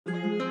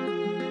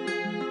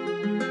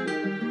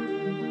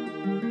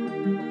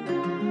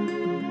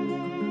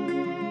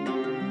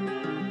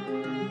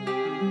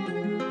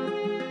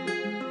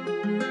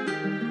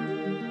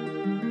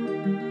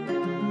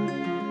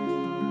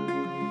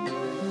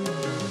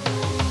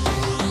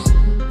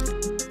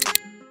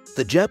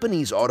The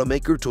Japanese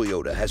automaker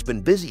Toyota has been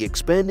busy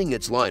expanding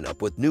its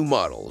lineup with new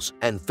models,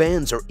 and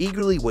fans are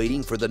eagerly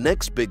waiting for the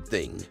next big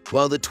thing.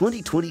 While the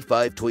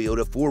 2025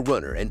 Toyota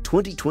 4Runner and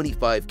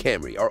 2025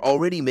 Camry are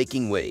already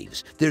making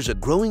waves, there's a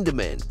growing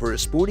demand for a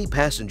sporty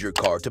passenger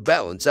car to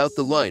balance out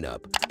the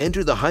lineup.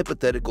 Enter the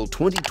hypothetical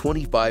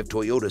 2025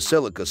 Toyota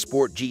Celica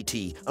Sport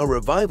GT, a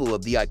revival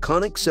of the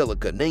iconic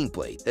Celica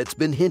nameplate that's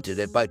been hinted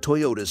at by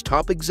Toyota's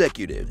top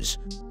executives.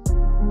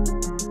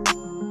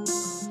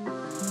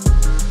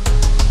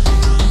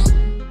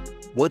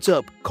 What's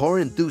up, car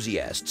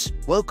enthusiasts?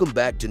 Welcome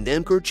back to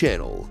NamCar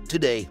channel.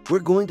 Today, we're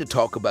going to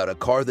talk about a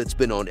car that's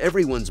been on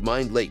everyone's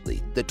mind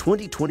lately, the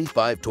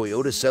 2025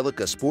 Toyota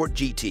Celica Sport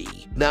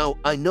GT. Now,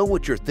 I know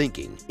what you're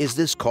thinking. Is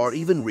this car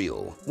even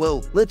real?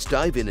 Well, let's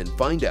dive in and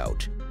find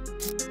out.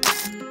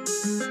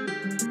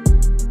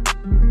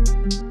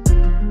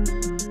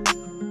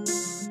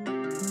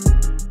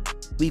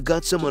 We've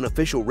got some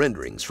unofficial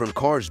renderings from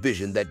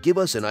CarsVision that give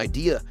us an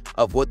idea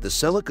of what the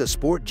Celica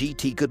Sport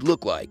GT could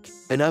look like.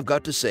 And I've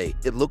got to say,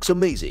 it looks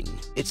amazing.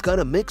 It's got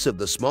a mix of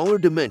the smaller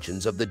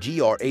dimensions of the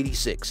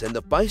GR86 and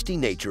the feisty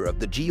nature of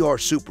the GR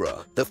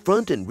Supra. The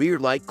front and rear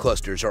light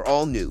clusters are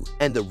all new,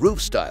 and the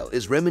roof style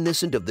is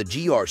reminiscent of the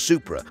GR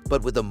Supra,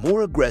 but with a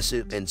more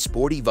aggressive and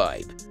sporty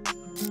vibe.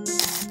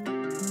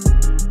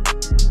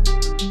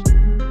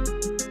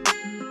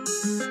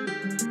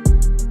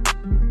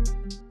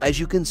 As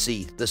you can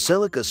see, the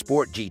Celica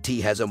Sport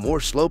GT has a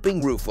more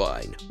sloping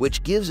roofline,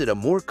 which gives it a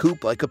more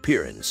coupe-like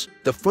appearance.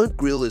 The front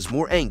grille is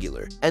more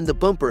angular, and the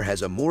bumper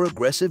has a more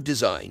aggressive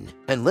design.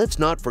 And let's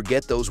not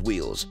forget those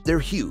wheels, they're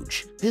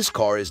huge. This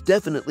car is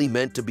definitely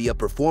meant to be a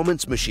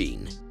performance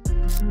machine.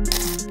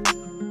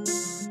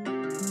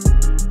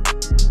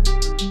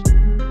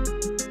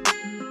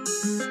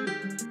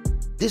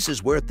 This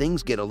is where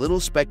things get a little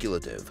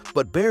speculative,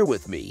 but bear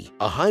with me.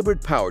 A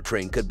hybrid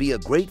powertrain could be a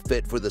great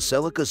fit for the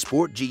Celica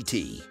Sport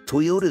GT.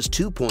 Toyota's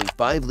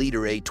 2.5-liter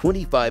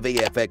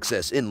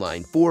A25AFXS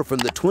inline-4 from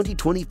the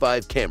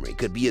 2025 Camry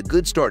could be a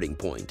good starting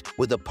point,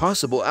 with a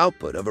possible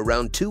output of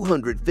around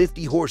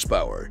 250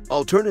 horsepower.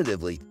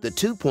 Alternatively, the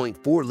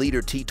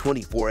 2.4-liter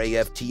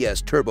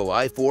T24AFTS Turbo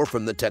i4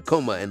 from the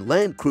Tacoma and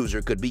Land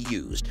Cruiser could be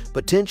used,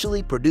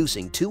 potentially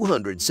producing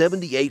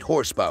 278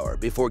 horsepower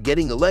before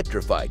getting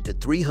electrified to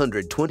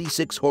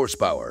 326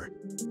 horsepower.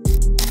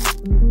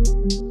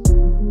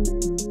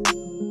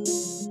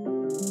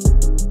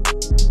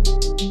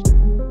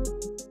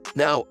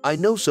 Now, I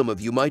know some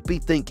of you might be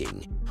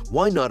thinking,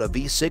 why not a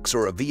V6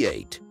 or a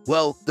V8?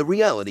 Well, the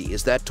reality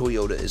is that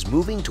Toyota is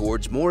moving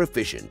towards more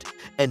efficient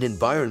and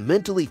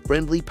environmentally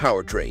friendly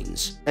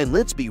powertrains. And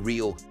let's be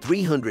real,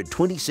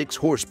 326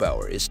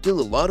 horsepower is still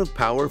a lot of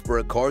power for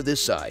a car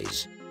this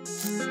size.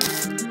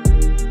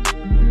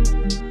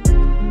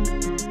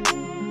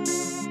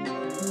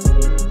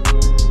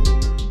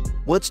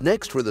 What's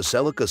next for the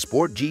Celica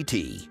Sport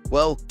GT?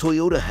 Well,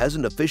 Toyota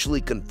hasn't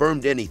officially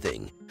confirmed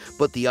anything,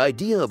 but the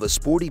idea of a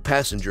sporty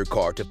passenger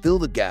car to fill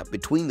the gap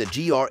between the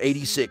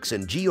GR86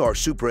 and GR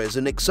Supra is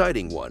an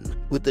exciting one.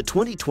 With the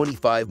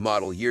 2025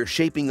 model year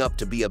shaping up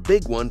to be a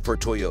big one for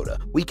Toyota,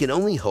 we can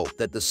only hope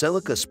that the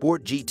Celica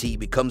Sport GT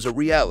becomes a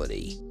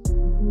reality.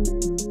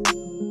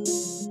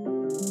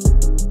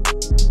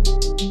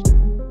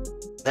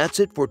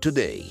 That's it for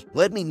today.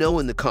 Let me know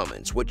in the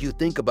comments what you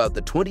think about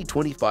the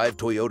 2025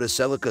 Toyota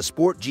Celica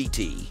Sport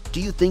GT.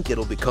 Do you think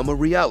it'll become a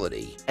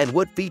reality? And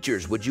what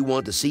features would you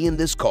want to see in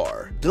this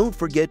car? Don't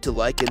forget to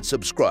like and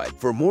subscribe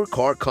for more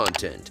car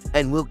content,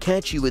 and we'll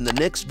catch you in the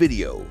next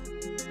video.